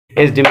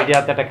SD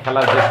মিডিয়াতে একটা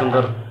খেলার যে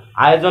সুন্দর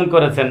আয়োজন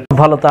করেছেন,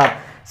 ভালো তার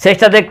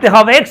শেষটা দেখতে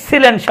হবে।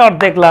 এক্সিলেন্ট শট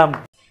দেখলাম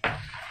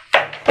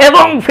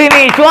এবং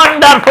ফিনিশ,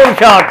 ওয়ান্ডারফুল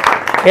শট।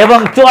 এবং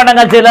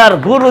চুয়াডাঙ্গা জেলার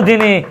গুরু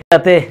যিনি,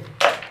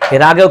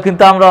 এর আগেও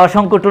কিন্তু আমরা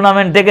অসংখ্য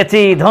টুর্নামেন্ট দেখেছি।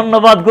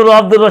 ধন্যবাদ গুরু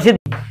আব্দুর রশিদ।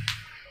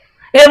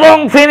 এবং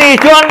finish,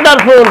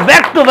 wonderful,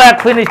 back to back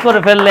finish করে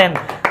ফেললেন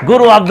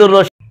গুরু আব্দুর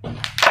রশিদ।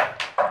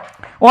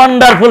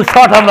 ওয়ান্ডারফুল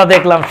শট আমরা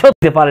দেখলাম,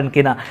 সত্যি পারেন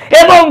কিনা।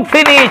 এবং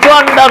ফিনিশ,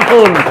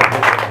 ওয়ান্ডারফুল,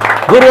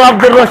 গুরু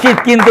আব্দুর রশিদ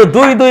কিন্তু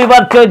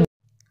দুইবার।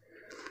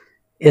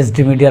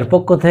 এসডি মিডিয়ার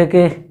পক্ষ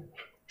থেকে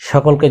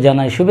সকলকে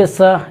জানাই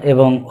শুভেচ্ছা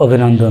এবং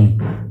অভিনন্দন।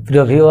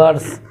 প্রিয়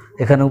ভিউয়ার্স,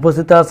 এখানে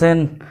উপস্থিত আছেন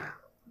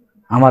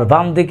আমার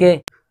বাম দিকে,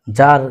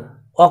 যার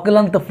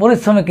অক্লান্ত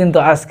পরিশ্রমে কিন্তু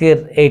আজকের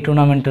এই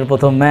টুর্নামেন্টের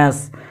প্রথম ম্যাচ।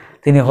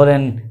 তিনি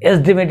হলেন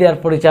এসডি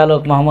মিডিয়ার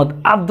পরিচালক মোহাম্মদ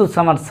আব্দুল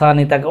সামাদ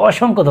সানি। তাকে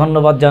অসংখ্য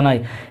ধন্যবাদ জানাই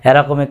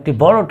এরকম একটি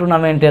বড়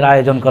টুর্নামেন্টের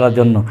আয়োজন করার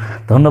জন্য।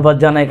 ধন্যবাদ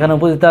জানাই। এখানে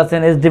উপস্থিত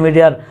আছেন এসডি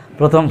মিডিয়ার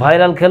প্রথম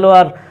ভাইরাল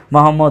খেলোয়াড়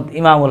মোহাম্মদ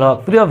ইমামুল হক।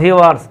 প্রিয়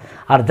ভিউয়ার্স,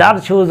 আর যার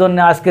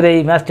সৌজন্যে আজকের এই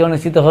ম্যাচটি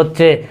অনুষ্ঠিত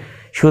হচ্ছে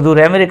সুদূর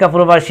আমেরিকা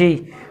প্রবাসী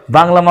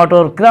বাংলা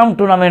মোটর ক্রাউন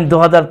টুর্নামেন্ট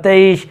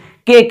 2023,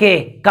 কে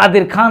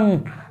কাদের খান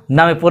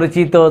নামে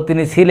পরিচিত।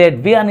 তিনি সিলেট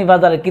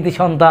বিয়ানীবাজারের কৃতি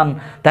সন্তান।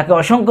 তাকে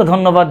অসংখ্য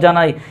ধন্যবাদ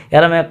জানাই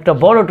এরকম একটা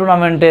বড়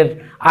টুর্নামেন্টের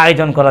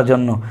আয়োজন করার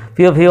জন্য।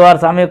 প্রিয়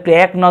ভিউয়ার্স, আমি একটু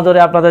এক নজরে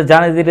আপনাদের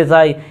জানিয়ে দিতে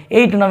চাই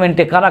এই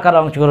টুর্নামেন্টে কারা কারা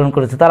অংশগ্রহণ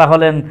করেছে। তারা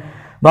হলেন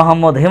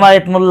মোহাম্মদ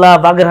হিমায়ত মোল্লা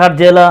বাগেরহাট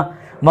জেলা,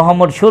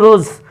 মোহাম্মদ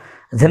সুরুজ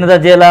ঝিনাইদহ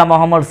জেলা,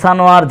 মোহাম্মদ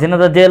সানোয়ার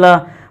ঝিনাইদহ জেলা,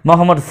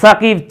 মোহাম্মদ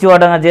সাকিব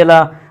চুয়াডাঙ্গা জেলা,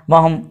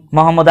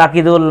 মোহাম্মদ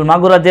আকিদুল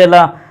মাগুরা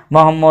জেলা,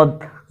 মোহাম্মদ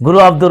গুরু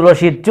আব্দুর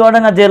রশিদ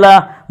চুয়াডাঙ্গা জেলা,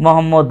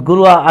 মোহাম্মদ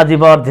গুরুয়া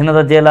আজিবর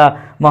ঝিনাইদহ জেলা,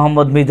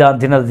 মোহাম্মদ মিজান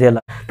ঝিনাইদহ জেলা।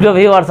 প্রিয়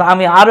ভিউয়ার্স,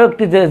 আমি আরও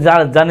একটি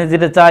জানিয়ে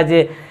দিতে চাই যে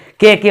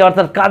কে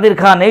অর্থাৎ কাদের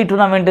খান এই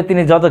টুর্নামেন্টে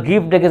তিনি যত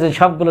গিফট রেখেছেন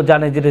সবগুলো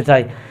জানিয়ে দিতে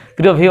চাই।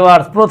 প্রিয়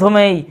ভিউয়ার্স,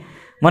 প্রথমেই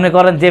মনে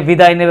করেন যে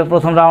বিদায় নেবে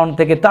প্রথম রাউন্ড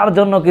থেকে, তার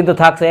জন্য কিন্তু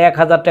থাকছে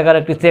 1000 টাকার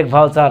একটি চেক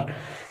ভাউচার।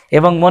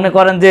 এবং মনে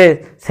করেন যে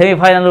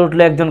সেমিফাইনালে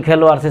উঠলে একজন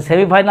খেলোয়াড়, সে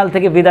সেমিফাইনাল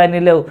থেকে বিদায়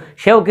নিলেও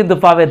সেও কিন্তু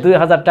পাবে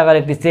 2000 টাকার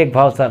একটি চেক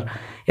ভাউচার।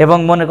 এবং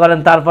মনে করেন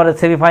তারপরে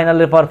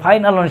সেমিফাইনালের পর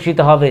ফাইনাল অনুষ্ঠিত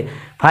হবে,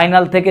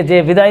 ফাইনাল থেকে যে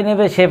বিদায়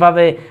নেবে সে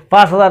পাবে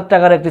 5000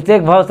 টাকার একটি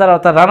চেক ভাউচার,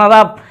 অর্থাৎ রানার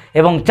আপ।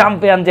 এবং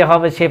চ্যাম্পিয়ন যে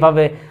হবে সে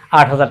পাবে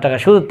 8000 টাকা।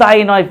 শুধু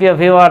তাই নয় প্রিয়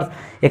ভিউয়ার্স,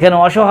 এখানে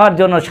অসহায়ের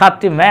জন্য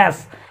 7টি ম্যাচ,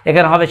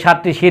 এখানে হবে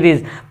 7টি সিরিজ।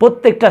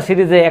 প্রত্যেকটা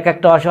সিরিজে এক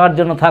একটা অসহায়ের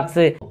জন্য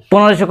থাকছে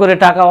 1500 করে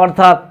টাকা,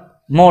 অর্থাৎ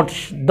মোট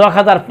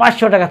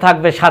 10,500 টাকা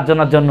থাকবে 7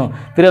 জনের জন্য।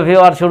 প্রিয়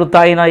ভিউয়ার, শুধু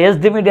তাই নয়,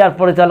 এসডি মিডিয়ার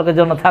পরিচালকের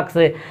জন্য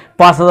থাকছে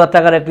 5000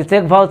 টাকার একটি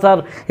চেক ভাউচার।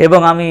 এবং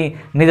আমি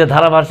নিজে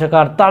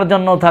ধারাভাষ্যকার, তার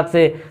জন্যও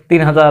থাকছে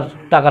 3000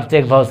 টাকার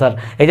চেক ভাউচার।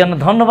 এই জন্য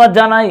ধন্যবাদ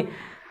জানাই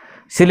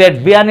সিলেট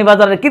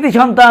বিয়ানীবাজারের কৃতি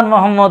সন্তান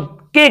মোহাম্মদ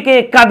কে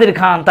কাদের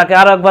খান। তাকে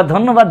আরও একবার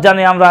ধন্যবাদ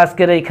জানিয়ে আমরা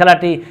আজকের এই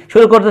খেলাটি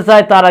শুরু করতে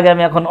চাই। তার আগে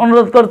আমি এখন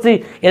অনুরোধ করছি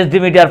এসডি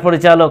মিডিয়ার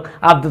পরিচালক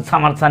আব্দুল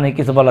সামাদ সানি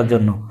কিছু বলার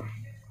জন্য।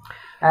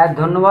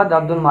 ধন্যবাদ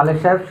আব্দুল মালিক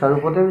সাহেব।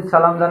 সর্বপ্রথম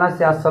সালাম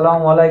জানাচ্ছি,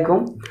 আসসালামু আলাইকুম।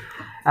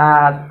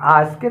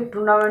 আজকের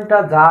টুর্নামেন্টটা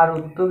যার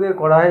উদ্যোগে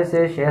করা হয়েছে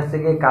সে হচ্ছে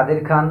কাদের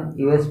খান,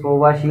 ইউএস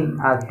প্রবাসী।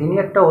 আর তিনি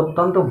একটা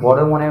অত্যন্ত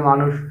বড় মনের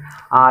মানুষ।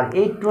 আর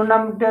এই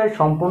টুর্নামেন্টে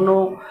সম্পূর্ণ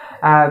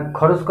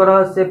খরচ করা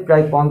হচ্ছে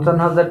প্রায়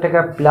 55,000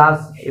 টাকা প্লাস,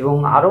 এবং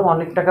আরও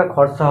অনেক টাকা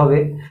খরচা হবে।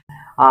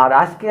 আর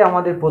আজকে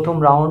আমাদের প্রথম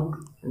রাউন্ড,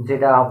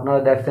 যেটা আপনারা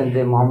দেখছেন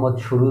যে মোহাম্মদ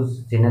সুরুজ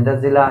ঝিনাইদহ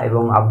জেলা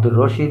এবং আব্দুর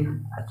রশিদ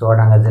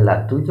চুয়াডাঙ্গা জেলা,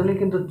 দুইজনই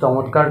কিন্তু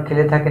চমৎকার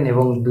খেলে থাকেন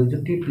এবং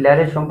দুটি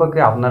প্লেয়ারের সম্পর্কে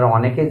আপনারা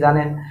অনেকেই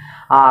জানেন।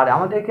 আর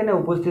আমাদের এখানে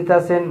উপস্থিত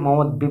আছেন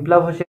মোহাম্মদ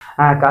বিপ্লব হোসেন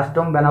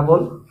কাস্টম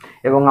বেনাপোল,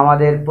 এবং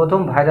আমাদের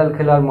প্রথম ভাইরাল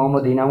খেলোয়াড়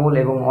মোহাম্মদ ইনামুল,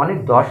 এবং অনেক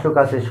দর্শক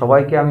আছে।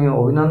 সবাইকে আমি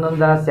অভিনন্দন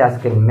জানাচ্ছি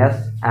আজকের ম্যাচ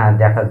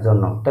দেখার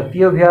জন্য। তা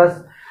প্রিয় ভিউয়ার্স,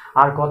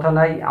 আর কথা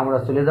নাই, আমরা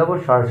চলে যাব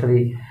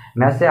সরাসরি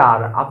ম্যাচে।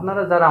 আর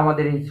আপনারা যারা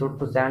আমাদের এই ছোট্ট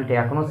চ্যানেলটি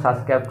এখনও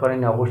সাবস্ক্রাইব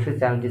করেনি, অবশ্যই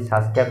চ্যানেলটি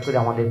সাবস্ক্রাইব করে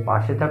আমাদের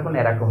পাশে থাকুন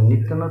এরকম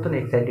নিত্য নতুন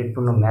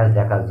এক্সাইটেডপূর্ণ ম্যাচ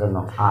দেখার জন্য।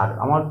 আর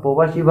আমার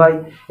প্রবাসী ভাই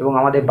এবং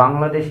আমাদের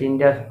বাংলাদেশ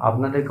ইন্ডিয়া,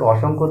 আপনাদেরকে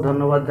অসংখ্য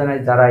ধন্যবাদ জানাই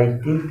যারা এই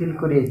তিল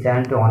করে এই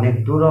চ্যানেলটি অনেক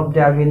দূর অবধি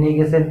আগে নিয়ে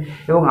গেছেন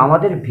এবং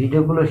আমাদের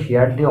ভিডিওগুলো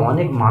শেয়ার দিয়ে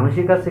অনেক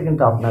মানুষের কাছে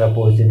কিন্তু আপনারা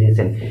পৌঁছে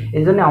দিয়েছেন।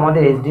 এই জন্য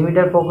আমাদের এসডি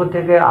মিডিয়ার পক্ষ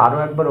থেকে আরও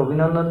একবার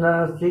অভিনন্দন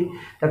জানাচ্ছি।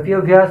 তা প্রিয়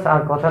ভিউয়ার্স,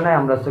 আর কথা নয়,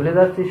 আমরা চলে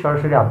যাচ্ছি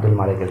সরাসরি আব্দুল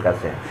মালিকের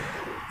কাছে।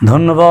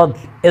 ধন্যবাদ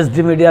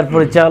এসডি মিডিয়ার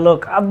পরিচালক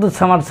আব্দুল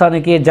সামাদ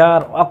সানিকে,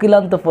 যার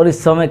অক্লান্ত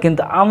পরিশ্রমে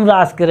কিন্তু আমরা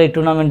আজকের এই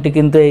টুর্নামেন্টটি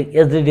কিন্তু এই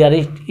এসডি মিডিয়ার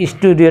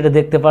স্টুডিওতে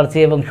দেখতে পাচ্ছি।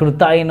 এবং শুধু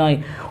তাই নয়,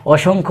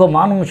 অসংখ্য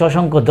মানুষ,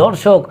 অসংখ্য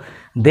দর্শক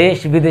দেশ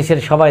বিদেশের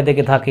সবাই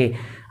দেখে থাকে।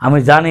 আমি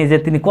জানি যে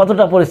তিনি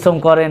কতটা পরিশ্রম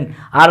করেন।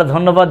 আর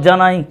ধন্যবাদ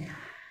জানাই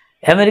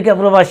আমেরিকা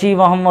প্রবাসী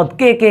মোহাম্মদ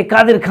কে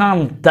কাদের খান,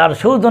 তার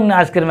সৌজন্যে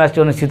আজকের ম্যাচটি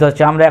অনুষ্ঠিত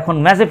হচ্ছে। আমরা এখন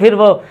ম্যাচে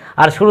ফিরব।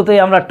 আর শুরুতেই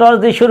আমরা টস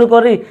দিয়ে শুরু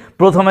করি।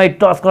 প্রথমেই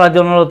টস করার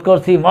জন্য অনুরোধ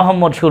করছি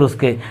মোহাম্মদ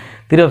সুরুজকে।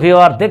 প্রিয়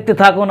ভিউয়ার, দেখতে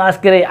থাকুন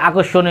আজকের এই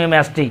আকর্ষণীয়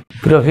ম্যাচটি।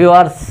 প্রিয়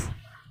ভিউয়ার্স,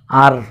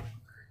 আর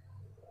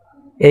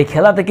এই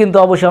খেলাতে কিন্তু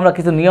অবশ্যই আমরা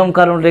কিছু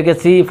নিয়মকানুন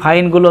রেখেছি।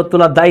 ফাইনগুলো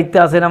তোলার দায়িত্বে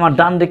আছেন আমার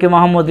ডান দিকে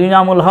মোহাম্মদ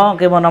ইনামুল হক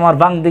এবং আমার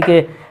বাম দিকে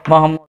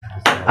মোহাম্মদ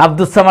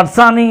আব্দুল সামাদ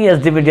সানি,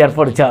 এসডি মিডিয়ার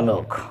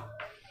পরিচালক।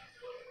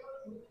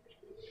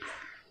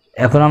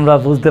 এখন আমরা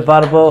বুঝতে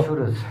পারবো,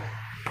 সুরজ।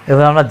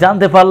 এবার আমরা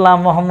জানতে পারলাম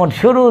মোহাম্মদ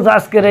সুরুজ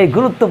আজকের এই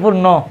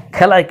গুরুত্বপূর্ণ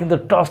খেলায় কিন্তু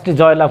টসটি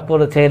জয়লাভ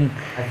করেছেন।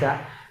 আচ্ছা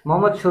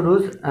মোহাম্মদ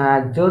সুরুজ,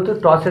 যেহেতু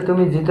টসে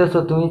তুমি জিতেছো,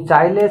 তুমি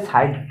চাইলে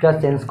সাইডটা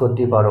চেঞ্জ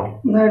করতে পারো।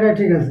 না, এটা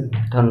ঠিক আছে।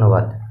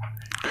 ধন্যবাদ।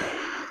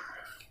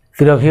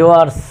 প্রিয়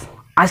ভিউয়ার্স,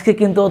 আজকে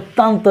কিন্তু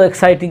অত্যন্ত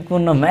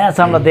এক্সাইটিংপূর্ণ ম্যাচ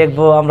আমরা দেখব।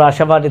 আমরা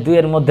আশাবাদী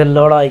দুইয়ের মধ্যে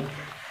লড়াই,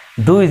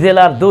 দুই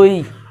জেলার দুই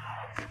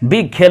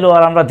বিগ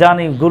খেলোয়াড়। আমরা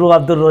জানি গুরু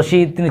আব্দুর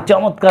রশিদ তিনি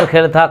চমৎকার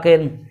খেলে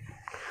থাকেন,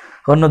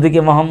 অন্যদিকে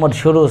মোহাম্মদ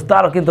সুরুজ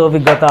তারও কিন্তু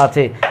অভিজ্ঞতা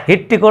আছে,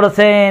 হিটটি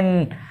করেছেন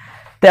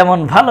তেমন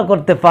ভালো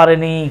করতে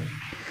পারেনি।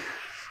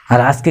 আর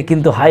আজকে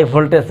কিন্তু হাই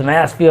ভোল্টেজ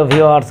ম্যাচ প্রিয়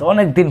ভিউয়ার্স,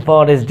 অনেক দিন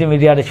পর এসডি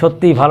মিডিয়ারে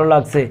সত্যিই ভালো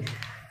লাগছে।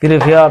 প্রিয়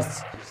ভিউয়ার্স,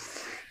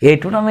 এই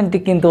টুর্নামেন্টটি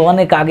কিন্তু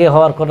অনেক আগে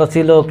হওয়ার কথা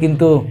ছিল,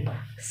 কিন্তু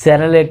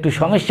চ্যানেলে একটু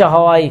সমস্যা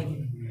হওয়ায়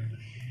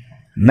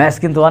ম্যাচ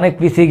কিন্তু অনেক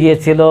পিছিয়ে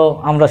গিয়েছিল।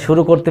 আমরা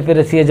শুরু করতে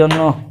পেরেছি, এজন্য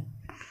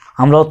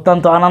আমরা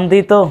অত্যন্ত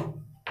আনন্দিত।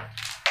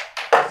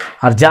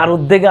 আর যার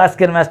উদ্যোগে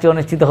আজকের ম্যাচটি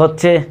অনুষ্ঠিত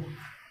হচ্ছে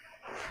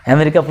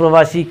আমেরিকা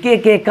প্রবাসী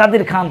কে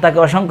কাদের খান, তাকে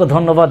অসংখ্য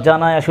ধন্যবাদ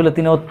জানাই। আসলে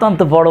তিনি অত্যন্ত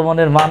বড়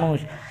মনের মানুষ,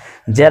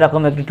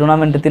 যেরকম একটি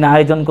টুর্নামেন্টে তিনি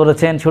আয়োজন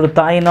করেছেন। শুধু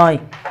তাই নয়,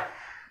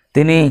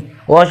 তিনি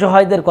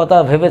অসহায়দের কথা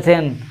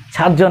ভেবেছেন,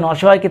 7 জন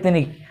অসহায়কে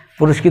তিনি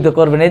পুরস্কৃত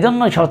করবেন, এই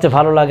জন্যই সবচেয়ে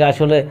ভালো লাগে।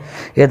 আসলে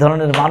এ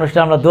ধরনের মানুষরা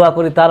আমরা দোয়া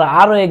করি তারা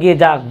আরও এগিয়ে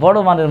যাক, বড়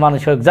মানের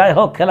মানুষ হোক। যাই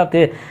হোক, খেলাতে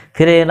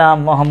ফিরে এলাম।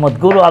 মোহাম্মদ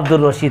গুরু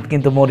আব্দুর রশিদ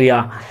কিন্তু মরিয়া,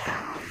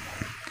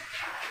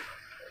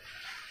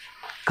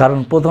 কারণ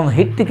প্রথম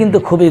হিটটি কিন্তু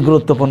খুবই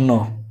গুরুত্বপূর্ণ।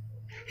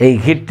 এই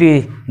হিটটি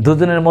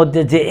দুজনের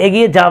মধ্যে যে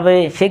এগিয়ে যাবে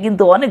সে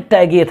কিন্তু অনেকটা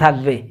এগিয়ে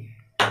থাকবে।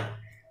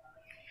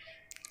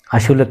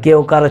 আসলে কেউ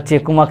কারো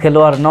চেকুমা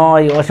খেলোয়াড়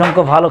নয়,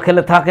 অসংখ্য ভালো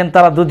খেলে থাকেন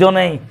তারা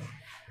দুজনেই।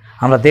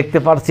 আমরা দেখতে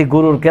পাচ্ছি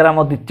গুরুর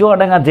কেরামতি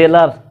চুয়াডাঙ্গা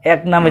জেলার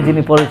এক নামে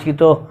যিনি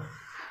পরিচিত,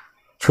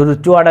 শুধু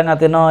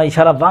চুয়াডাঙ্গাতে নয়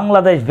সারা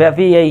বাংলাদেশ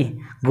ব্যাপী এই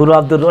গুরু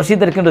আব্দুর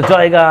রশিদের কিন্তু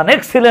জয়গান,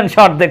 এক্সিলেন্ট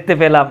শট দেখতে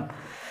পেলাম।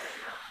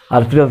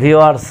 আর প্রিয়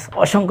ভিউয়ার্স,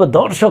 অসংখ্য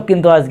দর্শক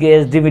কিন্তু আজকে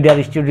এসডি মিডিয়ার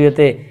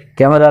স্টুডিওতে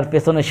ক্যামেরার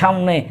পেছনে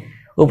সামনে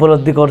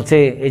উপলব্ধি করছে,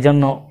 এই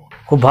জন্য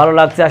খুব ভালো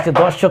লাগছে। আজকে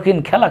দর্শকহীন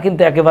খেলা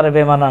কিন্তু একেবারে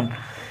বেমানান।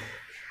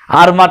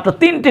 আর মাত্র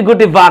 3টি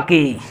গুটি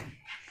বাকি,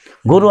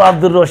 গুরু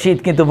আব্দুর রশিদ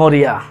কিন্তু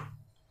মরিয়া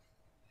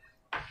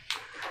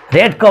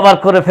রেড কভার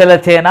করে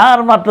ফেলেছেন। আর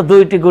মাত্র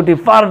 2টি গুটি,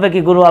 পারবে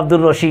কি গুরু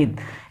আব্দুর রশিদ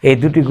এই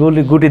 2টি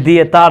গুটি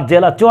দিয়ে তার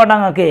জেলা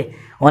চুয়াডাঙ্গাকে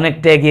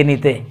অনেকটা এগিয়ে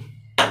নিতে?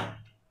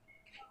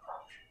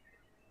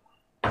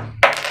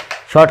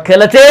 শট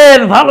খেলেছেন,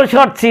 ভালো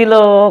শট ছিল,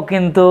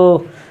 কিন্তু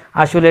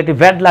আসলে এটি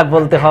ব্যাড লাক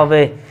বলতে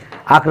হবে।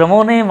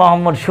 আক্রমণে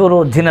মোহাম্মদ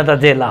সুরুজ, ঝিনাইদহ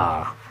জেলা।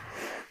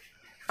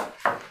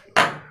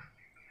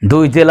 2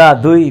 জেলা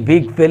 2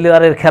 বিগ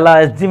প্লেয়ারের খেলা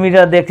এসডি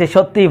মিডিয়া দেখছে,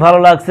 সত্যিই ভালো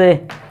লাগছে।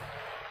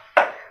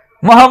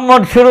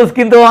 মোহাম্মদ সুরুজ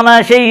কিন্তু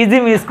অনায়াসেই ইজি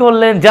মিস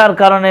করলেন, যার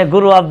কারণে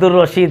গুরু আব্দুর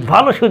রশিদ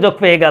ভালো সুযোগ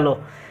পেয়ে গেল।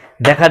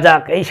 দেখা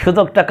যাক এই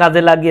সুযোগটা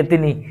কাজে লাগিয়ে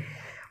তিনি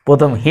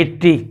প্রথম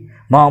হিটটি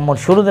মোহাম্মদ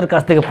সুরুজের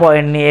কাছ থেকে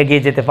পয়েন্ট নিয়ে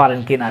এগিয়ে যেতে পারেন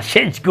কিনা।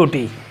 শেষ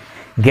গুটি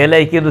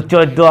গেলেই কিন্তু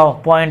 14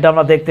 পয়েন্ট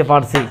আমরা দেখতে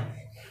পারছি।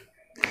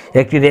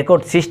 একটি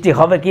রেকর্ড সৃষ্টি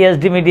হবে কি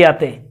এসডি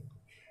মিডিয়াতে?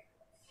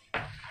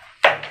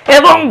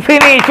 এবং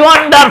ফিনিশ,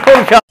 ওয়ান্ডারফুল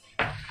শট,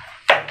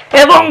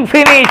 এবং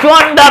ফিনিশ,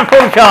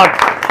 ওয়ান্ডারফুল শট।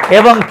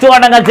 এবং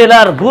চুয়াডাঙ্গা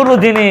জেলার গুরু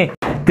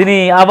তিনি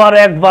আবার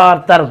একবার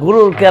তার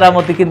গুরুর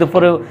কেরামতি কিন্তু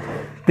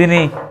তিনি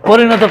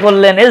পরিণত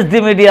করলেন এসডি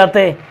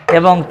মিডিয়াতে,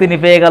 এবং তিনি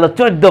পেয়ে গেল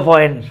 14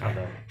 পয়েন্ট।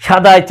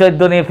 সাদায়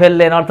 14 নিয়ে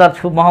ফেললেন, অর্থাৎ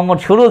মোহাম্মদ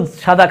সুরুজ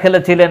সাদা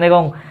খেলেছিলেন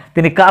এবং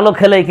তিনি কালো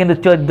খেলেই কিন্তু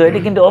 14। এটি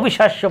কিন্তু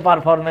অবিশ্বাস্য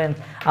পারফরমেন্স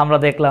আমরা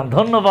দেখলাম।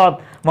 ধন্যবাদ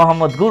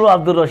মোহাম্মদ গুরু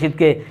আব্দুর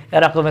রশিদকে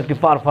এরকম একটি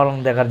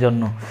পারফরমেন্স দেখার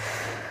জন্য।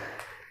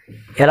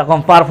 এরকম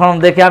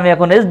পারফরমেন্স দেখে আমি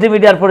এখন এসডি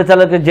মিডিয়ার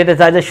পরিচালককে যেতে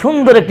চাই যে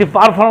সুন্দর একটি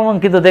পারফরমেন্স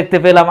কিন্তু দেখতে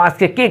পেলাম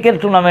আজকে কেকের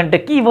টুর্নামেন্টে।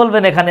 কি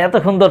বলবেন এখানে, এত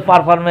সুন্দর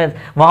পারফরমেন্স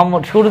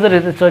মোহাম্মদ সুরুজের,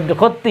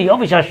 সত্যিই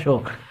অবিশ্বাস্য।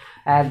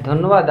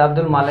 ধন্যবাদ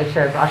আব্দুল মালিক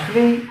সাহেব।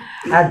 আসলেই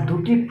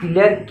দুটি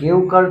প্লেয়ার কেউ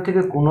কারো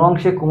থেকে কোনো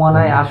অংশে কমা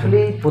নয়।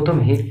 আসলেই প্রথম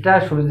হিটটা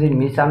সুরজের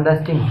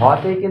মিসআন্ডারস্ট্যান্ডিং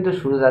হওয়াতেই কিন্তু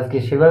সুরজ আজকে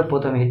সেভাবে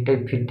প্রথম হিটটাই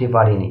ফিরতে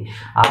পারেনি।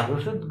 আর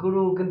রশিদ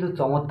গুরু কিন্তু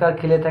চমৎকার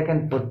খেলে থাকেন,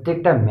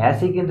 প্রত্যেকটা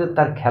ম্যাচেই কিন্তু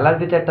তার খেলার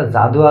ভিতরে একটা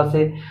জাদু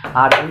আছে,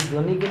 আর এই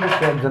জন্যই কিন্তু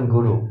সে একজন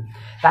গুরু।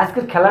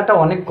 আজকের খেলাটা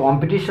অনেক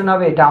কম্পিটিশন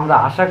হবে, এটা আমরা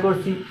আশা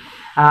করছি।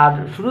 আর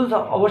সুরজ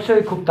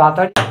অবশ্যই খুব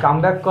তাড়াতাড়ি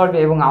কামব্যাক করবে,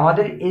 এবং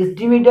আমাদের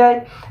এসডি মিডিয়ায়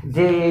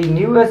যে এই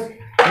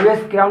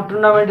ইউএস ক্রাউন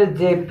টুর্নামেন্টের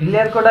যে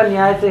প্লেয়ার কোটা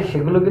নিয়ে আসছে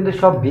সেগুলো কিন্তু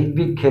সব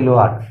বিগ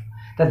খেলোয়াড়।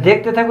 তা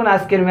দেখতে থাকুন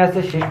আজকের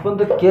ম্যাচে শেষ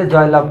পর্যন্ত কে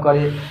জয়লাভ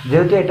করে,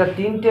 যেহেতু এটা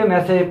 3টে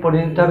ম্যাচে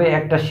পরিণত হবে,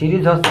 একটা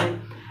সিরিজ হচ্ছে।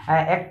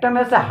 একটা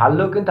ম্যাচে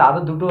হারলেও কিন্তু আরও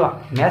 2টো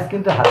ম্যাচ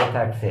কিন্তু হাতে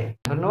থাকছে।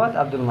 ধন্যবাদ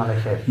আব্দুল মালিক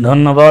সাহেব।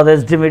 ধন্যবাদ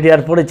এসডি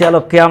মিডিয়ার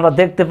পরিচালককে। আমরা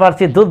দেখতে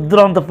পাচ্ছি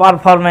দুর্দান্ত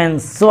পারফরমেন্স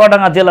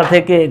চুয়াডাঙ্গা জেলা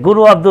থেকে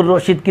গুরু আব্দুর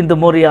রশিদ কিন্তু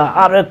মরিয়া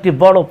আরও একটি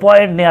বড়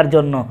পয়েন্ট নেওয়ার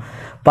জন্য।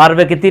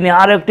 পারবে কি তিনি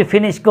আরও একটি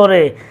ফিনিশ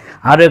করে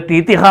আরও একটি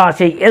ইতিহাস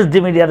এই এসডি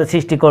মিডিয়াতে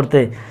সৃষ্টি করতে?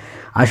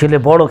 আসলে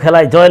বড়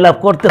খেলায় জয়লাভ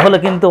করতে হলে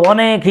কিন্তু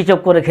অনেক হিসাব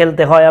করে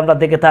খেলতে হয়। আমরা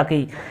দেখে থাকি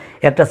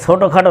একটা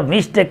ছোটোখাটো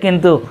মিস্টেক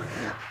কিন্তু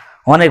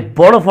অনেক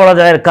বড়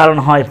পরাজয়ের কারণ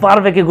হয়।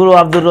 পারবে কি গুরু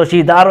আব্দুর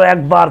রশিদ আরও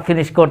একবার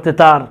ফিনিশ করতে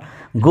তার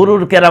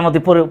গুরুর কেরামতি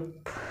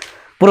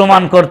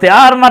প্রমাণ করতে।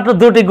 আর মাত্র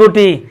 2টি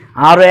গুটি,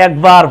 আরও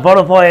একবার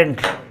বড় পয়েন্ট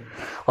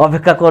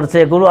অপেক্ষা করছে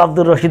গুরু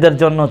আব্দুর রশিদের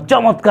জন্য।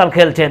 চমৎকার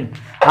খেলছেন,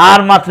 আর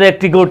মাত্র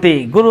 1টি গুটি।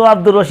 গুরু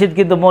আব্দুর রশিদ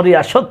কিন্তু মরিয়া,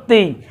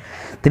 সত্যিই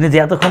তিনি যে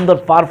এত সুন্দর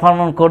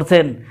পারফরমেন্স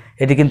করছেন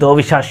এটি কিন্তু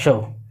অবিশ্বাস্য।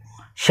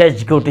 শেষ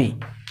গুটি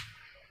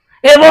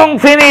এবং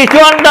ফিনিশ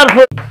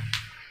ওয়ান্ডারফুল,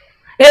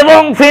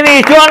 এবং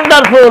finish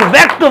wonderful,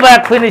 back to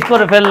back finish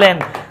করে ফেললেন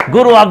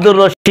গুরু আব্দুর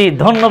রশিদ।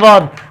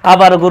 ধন্যবাদ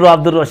আবার গুরু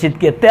আব্দুর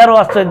রশিদকে।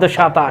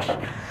 13-14-27।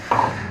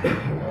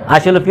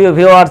 আসলে প্রিয়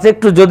ভিউয়ার্স,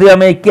 একটু যদি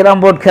আমি এই ক্যারাম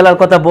বোর্ড খেলার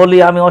কথা বলি,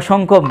 আমি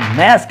অসংখ্য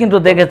ম্যাচ কিন্তু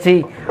দেখেছি,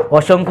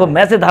 অসংখ্য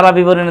ম্যাচে ধারা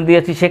বিবরণী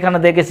দিয়েছি। সেখানে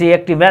দেখেছি,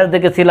 একটি ম্যাচ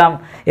দেখেছিলাম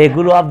এই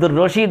গুরু আব্দুর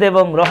রশিদ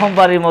এবং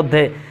রহমবাড়ির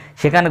মধ্যে।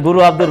 সেখানে গুরু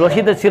আব্দুর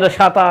রশিদের ছিল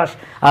 27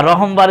 আর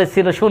রহমবাড়ির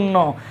ছিল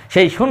 0।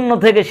 সেই 0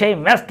 থেকে সেই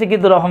ম্যাচটি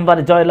কিন্তু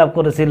রহমবাড়ি জয়লাভ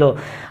করেছিল।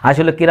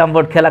 আসলে ক্যারাম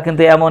বোর্ড খেলা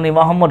কিন্তু এমনই।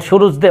 মোহাম্মদ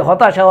সুরুজদে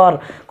হতাশ হওয়ার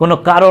কোনো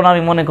কারণ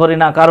আমি মনে করি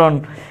না, কারণ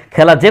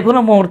খেলা যে কোনো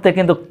মুহূর্তে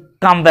কিন্তু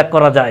কামব্যাক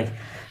করা যায়।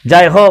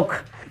 যাই হোক,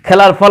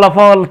 খেলার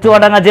ফলাফল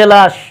চুয়াডাঙ্গা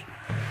জেলা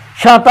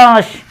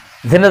 27,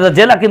 ঝিনাইদহ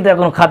জেলা কিন্তু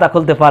এখনো খাতা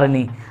খুলতে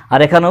পারেনি। আর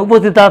এখানে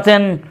উপস্থিত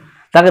আছেন,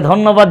 তাকে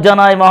ধন্যবাদ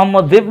জানাই,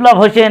 মোহাম্মদ বিপ্লব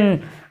হোসেন,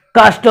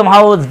 কাস্টম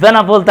হাউস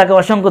বেনাপোল, তাকে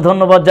অসংখ্য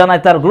ধন্যবাদ জানাই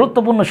তার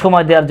গুরুত্বপূর্ণ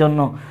সময় দেওয়ার জন্য।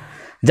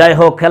 যাই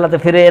হোক, খেলাতে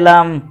ফিরে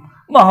এলাম।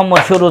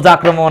 মোহাম্মদ সুরুজ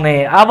আক্রমণে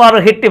আবারও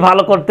হিটটি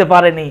ভালো করতে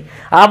পারেনি।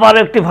 আবারও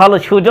একটি ভালো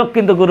সুযোগ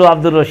কিন্তু গুরু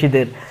আব্দুর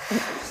রশিদের।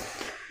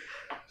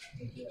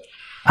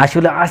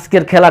 আসলে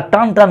আজকের খেলা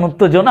টান টান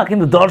উত্তেজনা,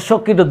 কিন্তু দর্শক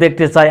কিন্তু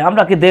দেখতে চায়।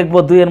 আমরা কি দেখবো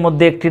দুইয়ের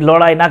মধ্যে একটি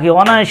লড়াই, নাকি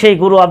অনায়াসেই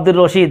গুরু আব্দুর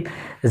রশিদ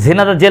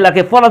ঝিনাইদহ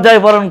জেলাকে পরাজয়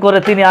বরণ করে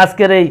তিনি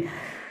আজকের এই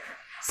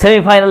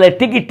সেমিফাইনালে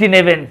টিকিটটি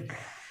নেবেন?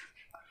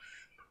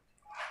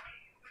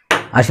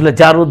 আসলে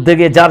যার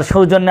উদ্যোগে, যার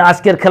সৌজন্যে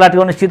আজকের খেলাটি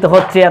অনুষ্ঠিত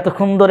হচ্ছে, এত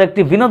সুন্দর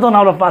একটি বিনোদন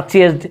আমরা পাচ্ছি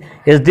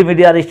এসডি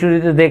মিডিয়ার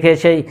স্টুডিওতে দেখে,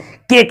 সেই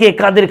কে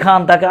কাদের খান,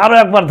 তাকে আরও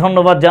একবার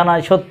ধন্যবাদ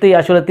জানাই। সত্যিই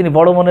আসলে তিনি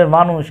বড় মনের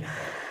মানুষ।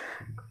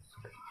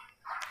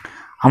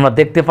 আমরা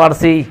দেখতে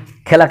পারছি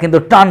খেলা কিন্তু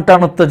টান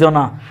টান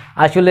উত্তেজনা।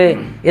 আসলে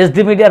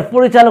এসডি মিডিয়ার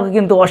পরিচালক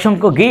কিন্তু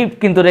অসংখ্য গিফট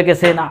কিন্তু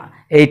রেখেছেন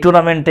এই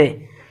টুর্নামেন্টে।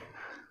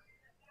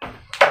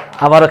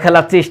 আবারও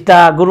খেলার চেষ্টা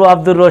গুরু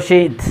আব্দুর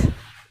রশিদ,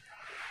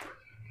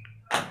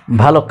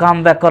 ভালো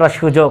কামব্যাক করার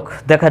সুযোগ।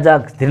 দেখা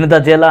যাক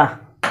ঝিনাইদহ জেলা,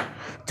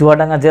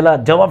 চুয়াডাঙ্গা জেলা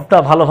জবাবটা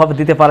ভালোভাবে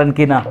দিতে পারেন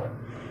কিনা।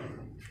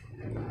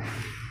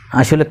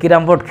 আসলে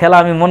ক্যারাম বোর্ড খেলা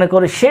আমি মনে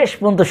করি শেষ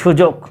পর্যন্ত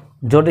সুযোগ,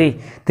 যদি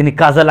তিনি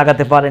কাজে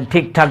লাগাতে পারেন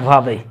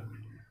ঠিকঠাকভাবে।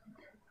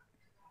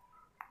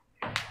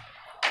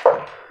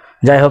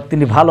 যাই হোক,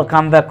 তিনি ভালো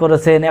কামব্যাক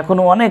করেছেন।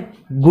 এখনও অনেক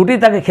গুটি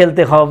তাকে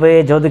খেলতে হবে,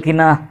 যদি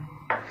কিনা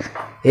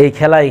এই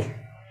খেলায়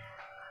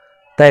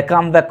তাই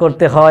কামব্যাক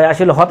করতে হয়।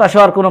 আসলে হতাশ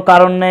হওয়ার কোনো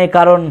কারণ নেই,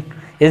 কারণ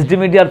এসডি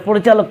মিডিয়ার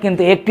পরিচালক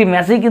কিন্তু একটি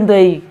ম্যাচেই কিন্তু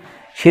এই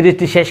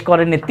সিরিজটি শেষ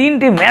করেনি।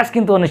 3টি ম্যাচ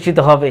কিন্তু অনুষ্ঠিত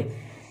হবে।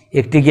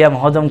 একটি গেম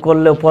হজম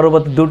করলেও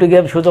পরবর্তী 2টি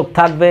গেম সুযোগ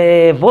থাকবে।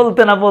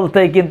 বলতে না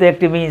বলতেই কিন্তু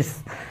একটি মিস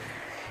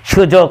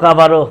সুযোগ,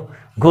 আবারও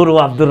গুরু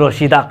আব্দুর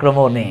রশিদ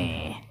আক্রমণে।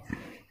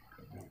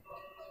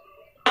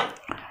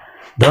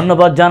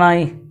 ধন্যবাদ জানাই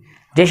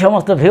যে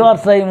সমস্ত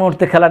ভিউয়ার্সরা এই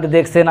মুহূর্তে খেলাটি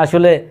দেখছেন।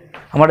 আসলে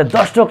আমাদের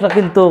দর্শকরা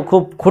কিন্তু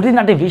খুব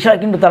খুঁটিনাটি বিষয়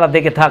কিন্তু তারা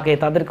দেখে থাকে,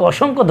 তাদেরকে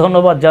অসংখ্য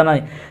ধন্যবাদ জানাই।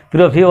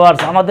 প্রিয় ভিউয়ার্স,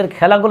 আমাদের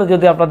খেলাগুলো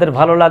যদি আপনাদের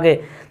ভালো লাগে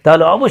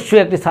তাহলে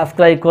অবশ্যই একটি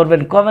সাবস্ক্রাইব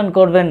করবেন, কমেন্ট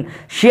করবেন,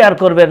 শেয়ার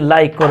করবেন,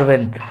 লাইক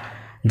করবেন।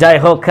 যাই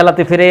হোক,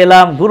 খেলাতে ফিরে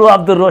এলাম। গুরু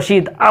আব্দুর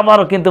রশিদ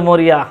আবারও কিন্তু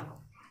মরিয়া।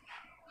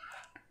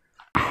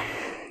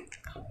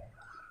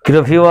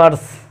 প্রিয়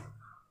ভিউয়ার্স,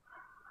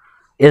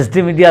 এসডি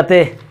মিডিয়াতে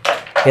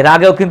এর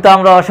আগেও কিন্তু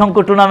আমরা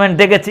অসংখ্য টুর্নামেন্ট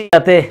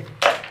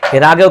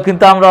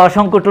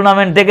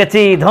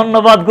দেখেছি।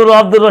 ধন্যবাদ গুরু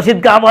আব্দুর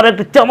রশিদকে। আবার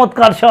একটি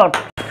চমৎকার শট।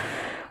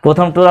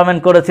 প্রথম টুর্নামেন্ট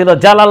করেছিল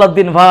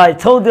জালালউদ্দিন ভাই,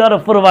 সৌদি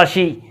আরব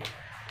প্রবাসী।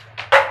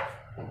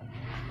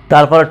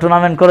 তারপরে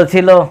টুর্নামেন্ট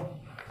করেছিল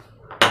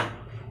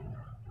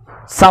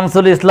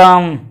শামসুল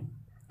ইসলাম,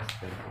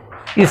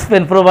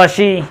 স্পেন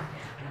প্রবাসী।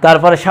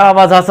 তারপরে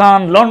শাহবাজ হাসান,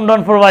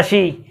 লন্ডন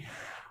প্রবাসী।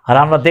 আর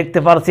আমরা দেখতে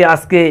পারছি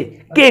আজকে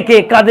কে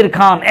কাদের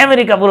খান,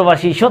 আমেরিকা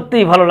প্রবাসী।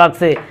 সত্যিই ভালো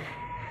লাগছে।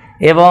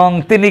 এবং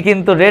তিনি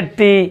কিন্তু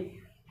রেডটি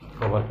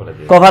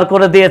কভার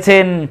করে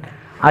দিয়েছেন।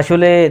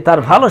 আসলে তার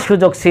ভালো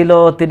সুযোগ ছিল,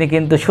 তিনি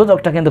কিন্তু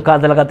সুযোগটা কিন্তু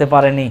কাজে লাগাতে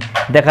পারেনি।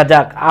 দেখা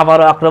যাক,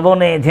 আবারও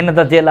আক্রমণে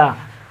ঝিনাইদহ জেলা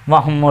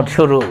মোহাম্মদ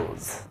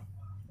সুরুজ।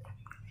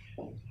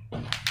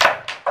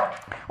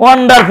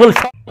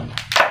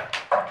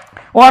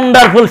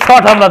 ওয়ান্ডারফুল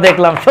শট আমরা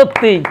দেখলাম।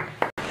 সত্যি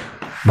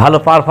ভালো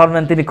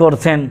পারফরমেন্স তিনি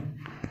করছেন।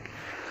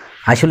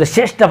 আসলে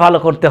শেষটা ভালো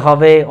করতে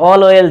হবে।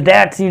 All well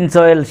that's ins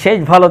well. শেষ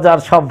ভালো যার,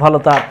 সব ভালো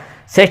তার।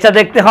 শেষটা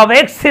দেখতে হবে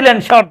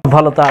এক্সিলেন্ট শট,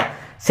 ভালো তার।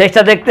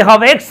 শেষটা দেখতে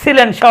হবে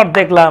এক্সিলেন্ট শট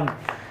দেখলাম।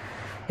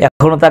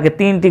 এখনো তাকে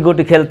 3টি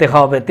গুটি খেলতে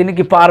হবে। তিনি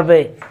কি পারবে?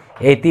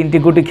 এই 3টি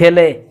গুটি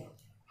খেলে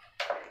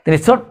তিনি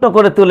ছোট্ট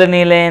করে তুলে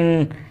নিলেন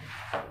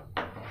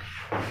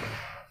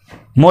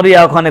মরিয়া।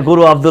 ওখানে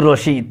গুরু আব্দুর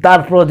রশিদ, তার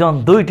প্রয়োজন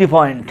 2টি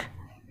পয়েন্ট।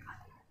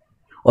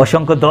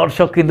 অসংখ্য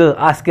দর্শক কিন্তু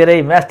আজকের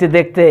এই ম্যাচটি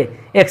দেখতে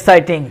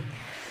এক্সাইটিং।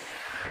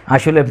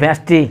 আসলে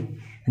ম্যাচটি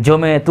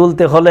জমে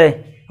তুলতে হলে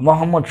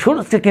মোহাম্মদ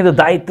সুরুজকে কিন্তু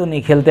দায়িত্ব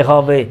নিয়ে খেলতে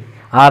হবে।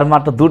 আর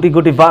মাত্র 2টি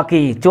গুটি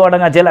বাকি।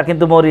 চুয়াডাঙ্গা জেলা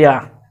কিন্তু মরিয়া।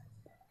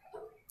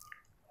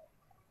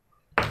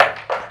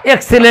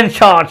 এক্সিলেন্ট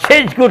শট,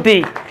 শেষ গুটি।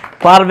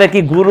 পারবে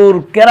কি গুরুর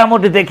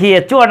কেরামতি দেখিয়ে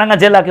চুয়াডাঙ্গা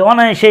জেলাকে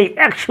অনায়াসেই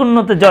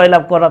 1-0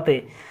 জয়লাভ করাতে?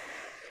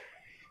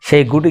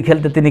 সেই গুটি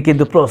খেলতে তিনি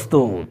কিন্তু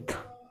প্রস্তুত।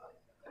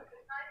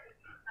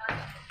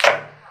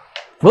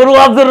 গুরু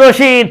আব্দুর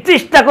রশিদ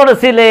চেষ্টা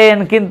করেছিলেন,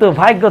 কিন্তু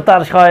ভাগ্য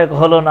তার সহায়ক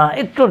হলো না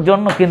একটুর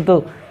জন্য। কিন্তু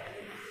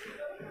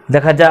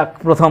দেখা যাক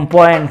প্রথম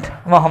পয়েন্ট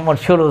মোহাম্মদ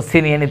সুরুজ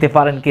ছিনিয়ে নিতে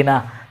পারেন কিনা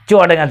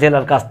চুয়াডাঙ্গা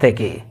জেলার কাছ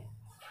থেকে।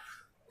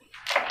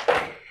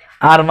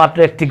 আর মাত্র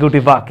 1টি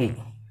গুটি বাকি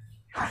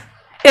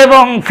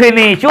এবং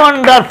ফিনিশ,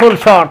 ওয়ান্ডারফুল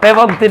শট,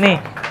 এবং তিনি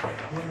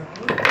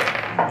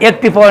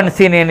 1টি পয়েন্ট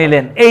ছিনিয়ে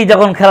নিলেন। এই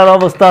যখন খেলার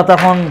অবস্থা,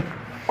 তখন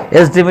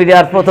এসডি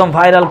মিডিয়ার প্রথম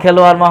ভাইরাল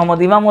খেলোয়াড় মোহাম্মদ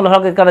ইমামুল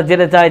হকের কাছে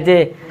যেতে চায় যে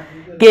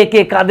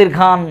কে কাদের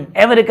খান,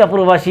 আমেরিকা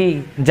প্রবাসী,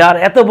 যার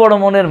এত বড়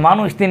মনের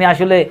মানুষ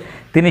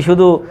তিনি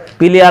শুধু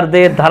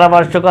প্লেয়ারদের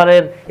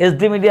ধারাভাষ্যকারের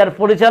এসডি মিডিয়ার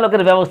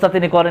পরিচালকের ব্যবস্থা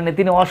তিনি করেননি,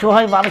 তিনি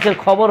অসহায় মানুষের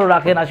খবরও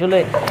রাখেন।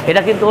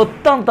 এটা কিন্তু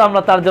অত্যন্ত,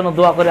 আমরা তার জন্য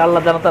দোয়া করি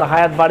আল্লাহ যেন তার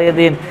হায়াত বাড়িয়ে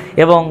দিন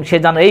এবং সে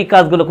যেন এই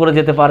কাজগুলো করে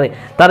যেতে পারে।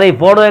 তার এই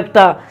বড়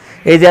একটা,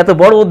 এই যে এত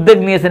বড় উদ্যোগ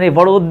নিয়েছেন, এই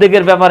বড়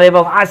উদ্যোগের ব্যাপারে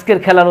এবং আজকের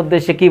খেলার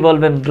উদ্দেশ্যে কি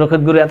বলবেন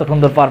রক্ষিত গুরু এত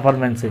সুন্দর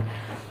পারফরমেন্সে?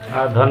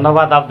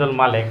 ধন্যবাদ আব্দুল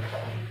মালিক।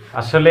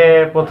 আসলে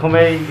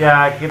প্রথমেই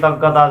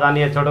কৃতজ্ঞতা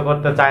জানিয়ে ছোট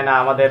করতে চাই না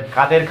আমাদের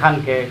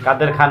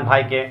কাদের খান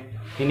ভাইকে।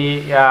 তিনি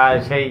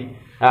সেই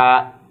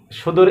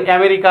সুদূর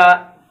আমেরিকা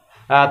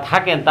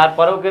থাকেন,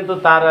 তারপরেও কিন্তু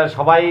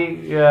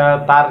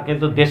তার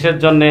কিন্তু দেশের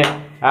জন্যে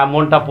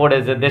মনটা পড়ে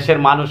যে দেশের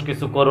মানুষ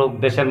কিছু করুক,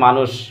 দেশের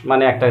মানুষ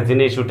মানে একটা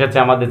জিনিস উঠেছে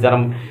আমাদের,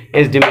 যেরকম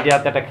এসডি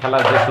মিডিয়াতে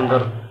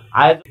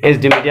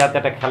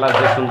একটা খেলার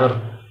যে সুন্দর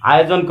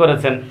আয়োজন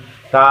করেছেন,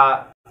 তা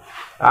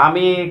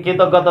আমি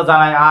কৃতজ্ঞতা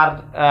জানাই। আর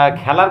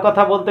খেলার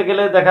কথা বলতে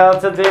গেলে দেখা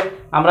যাচ্ছে যে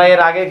আমরা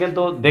এর আগে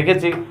কিন্তু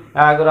দেখেছি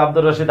গুরু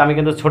আব্দুর রশিদ, আমি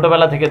কিন্তু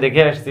ছোটোবেলা থেকে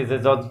দেখে আসছি যে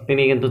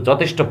তিনি কিন্তু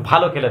যথেষ্ট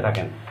ভালো খেলে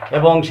থাকেন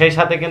এবং সেই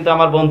সাথে কিন্তু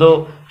আমার বন্ধু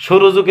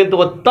সুরুজও কিন্তু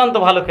অত্যন্ত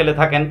ভালো খেলে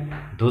থাকেন।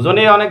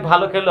 দুজনেই অনেক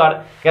ভালো খেলোয়াড়।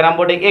 ক্যারাম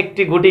বোর্ডে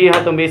 1টি গুটি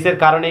হয়তো মিসের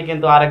কারণেই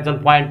কিন্তু আরেকজন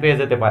পয়েন্ট পেয়ে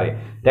যেতে পারে।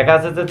 দেখা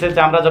যাচ্ছে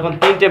যে আমরা যখন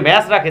 3টে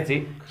ম্যাচ রাখেছি,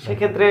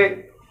 সেক্ষেত্রে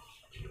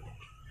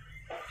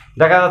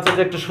দেখা যাচ্ছে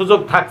যে একটু সুযোগ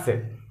থাকছে।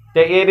 তো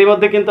এরই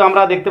মধ্যে কিন্তু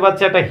আমরা দেখতে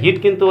পাচ্ছি একটা হিট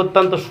কিন্তু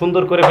অত্যন্ত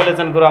সুন্দর করে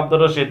ফেলেছেন গুরু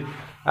আব্দুর রশিদ।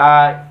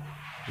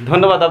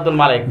 ধন্যবাদ আব্দুল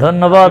মালিক।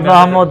 ধন্যবাদ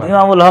মোহাম্মদ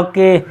ইমামুল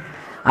হককে।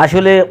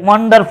 আসলে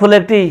ওয়ান্ডারফুল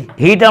একটি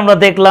হিট আমরা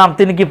দেখলাম।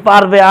 তিনি কি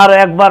পারবে আরও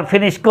একবার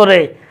ফিনিশ করে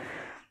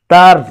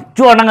তার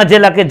চুয়াডাঙ্গা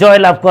জেলাকে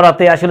জয়লাভ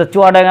করাতে? আসলে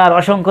চুয়াডাঙ্গার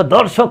অসংখ্য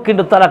দর্শক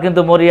কিন্তু তারা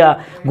কিন্তু মরিয়া,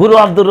 গুরু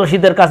আব্দুর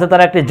রশিদের কাছে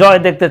তারা একটি জয়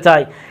দেখতে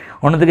চায়।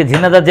 অন্যদিকে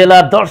ঝিনাইদহ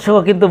জেলার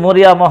দর্শকও কিন্তু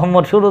মরিয়া,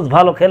 মোহাম্মদ সুরুজ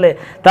ভালো খেলে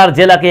তার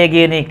জেলাকে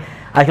এগিয়ে নিক।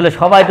 আসলে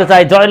সবাই তো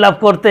চায় জয়লাভ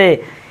করতে।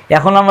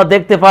 এখন আমরা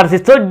দেখতে পারছি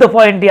 14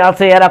 পয়েন্টই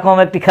আছে। এরকম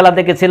একটি খেলা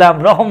দেখেছিলাম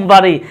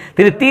রহমবাড়ি,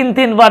 তিনি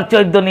 3বার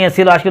 14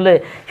 নিয়েছিল। আসলে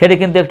সেটি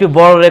কিন্তু একটি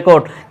বড়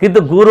রেকর্ড। কিন্তু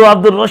গুরু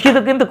আব্দুর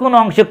রশিদও কিন্তু কোনো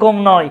অংশে কম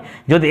নয়,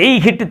 যদি এই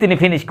হিটটি তিনি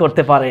ফিনিশ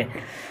করতে পারে।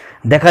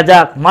 দেখা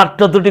যাক,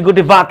 মাত্র 2টি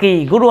গুটি বাকি।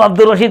 গুরু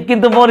আব্দুর রশিদ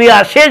কিন্তু মরিয়া,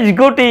 শেষ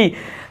গুটি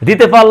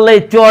দিতে পারলেই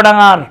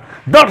চুয়াডাঙ্গার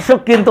দর্শক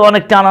কিন্তু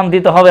অনেকটা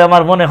আনন্দিত হবে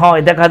আমার মনে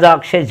হয়। দেখা যাক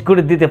শেষ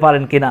গুটি দিতে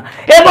পারেন কিনা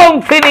এবং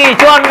ফিনিশ,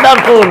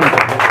 ওয়ান্ডারফুল।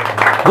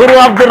 গুরু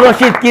আব্দুর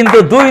রশিদ কিন্তু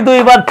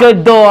 2বার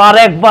 14 আর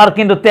একবার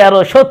কিন্তু 13।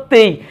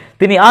 সত্যিই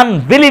তিনি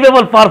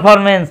আনবিলিভেবল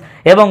পারফরমেন্স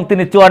এবং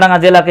তিনি চুয়াডাঙ্গা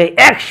জেলাকে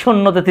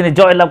 1-0 তিনি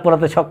জয়লাভ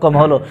করাতে সক্ষম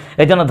হলো।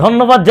 এই জন্য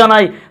ধন্যবাদ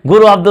জানাই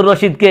গুরু আব্দুর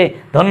রশিদকে,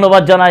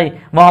 ধন্যবাদ জানাই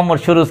মোহাম্মদ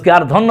সুরুজকে,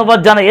 আর ধন্যবাদ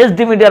জানাই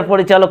এসডি মিডিয়ার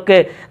পরিচালককে,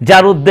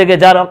 যার উদ্যোগে,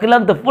 যার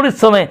অক্লান্ত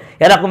পরিশ্রমে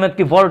এরকম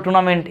একটি বড়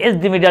টুর্নামেন্ট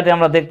এসডি মিডিয়াতে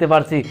আমরা দেখতে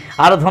পারছি।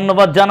 আরও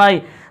ধন্যবাদ জানাই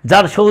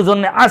যার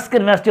সৌজন্যে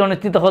আজকের ম্যাচটি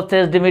অনুষ্ঠিত হচ্ছে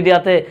এসডি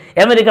মিডিয়াতে,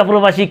 আমেরিকা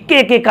প্রবাসী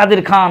কে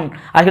কাদের খান।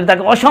 আসলে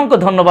তাকে অসংখ্য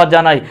ধন্যবাদ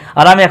জানাই।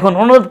 আর আমি এখন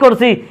অনুরোধ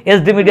করছি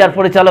এসডি মিডিয়ার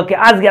পরিচালককে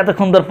আজকে এত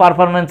সুন্দর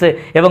পারফরমেন্সে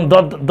এবং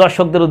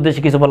দর্শকদের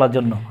উদ্দেশ্যে কিছু বলার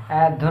জন্য।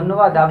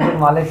 ধন্যবাদ আব্দুল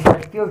মালিক।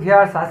 প্রিয়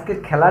ভিউয়ার্স, আজকের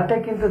খেলাটা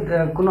কিন্তু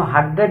কোনো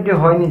হাড্ডাহাড্ডি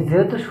হয়নি,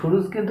 যেহেতু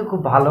সুরুজ কিন্তু খুব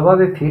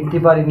ভালোভাবে ফিরতে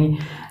পারেনি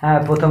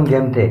প্রথম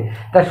গেমতে।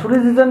 তা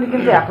সুরুজের জন্য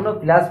কিন্তু এখনও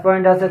প্লাস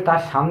পয়েন্ট আছে,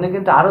 তার সামনে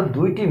কিন্তু আরও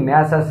 2টি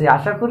ম্যাচ আছে।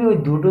 আশা করি ওই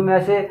 2টো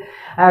ম্যাচে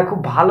খুব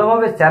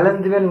ভালোভাবে চ্যালেঞ্জ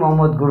দেবেন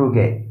মোহাম্মদ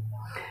গুরুকে।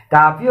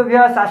 তা প্রিয়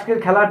ভিউয়ার্স, আজকের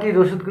খেলাটি,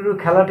 রশিদ গুরুর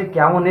খেলাটি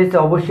কেমন হয়েছে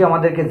অবশ্যই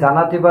আমাদেরকে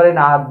জানাতে পারেন।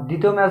 আর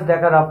দ্বিতীয় ম্যাচ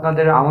দেখার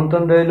আপনাদের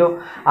আমন্ত্রণ রইল।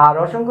 আর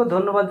অসংখ্য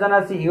ধন্যবাদ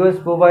জানাচ্ছি ইউএস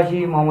প্রবাসী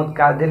মোহাম্মদ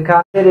কাদের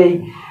খানের এই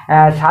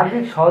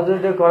সার্বিক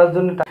সহযোগিতা করার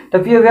জন্য। তো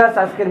প্রিয় ভিউয়ার্স,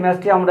 আজকের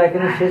ম্যাচটি আমরা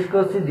এখানে শেষ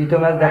করছি। দ্বিতীয়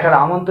ম্যাচ দেখার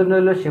আমন্ত্রণ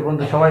রইল। সে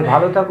পর্যন্ত সবাই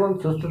ভালো থাকুন,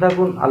 সুস্থ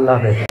থাকুন। আল্লাহ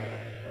হাফেজ।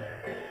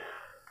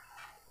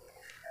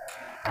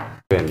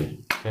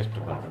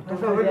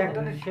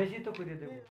 শেষই তো করে দেব।